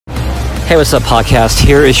Hey, what's up, podcast?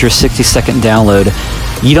 Here is your 60-second download.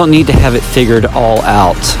 You don't need to have it figured all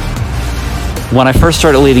out. When I first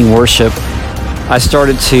started leading worship, I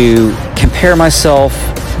started to compare myself,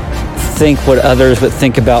 think what others would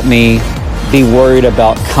think about me, be worried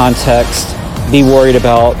about context, be worried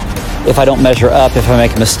about if I don't measure up, if I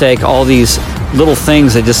make a mistake, all these little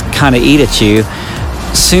things that just kind of eat at you.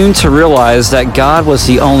 Soon to realize that God was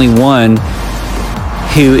the only one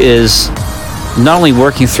who is not only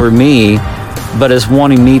working through me, but is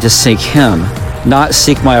wanting me to seek Him, not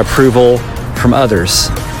seek my approval from others.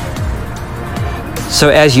 So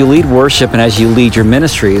as you lead worship and as you lead your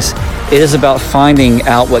ministries, it is about finding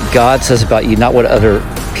out what God says about you, not what other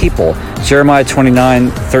people. Jeremiah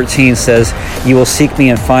 29:13 says, "You will seek me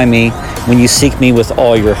and find me when you seek me with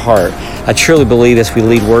all your heart." I truly believe as we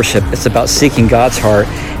lead worship, it's about seeking God's heart,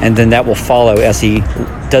 and then that will follow as He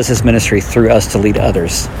does His ministry through us to lead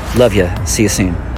others. Love you. See you soon.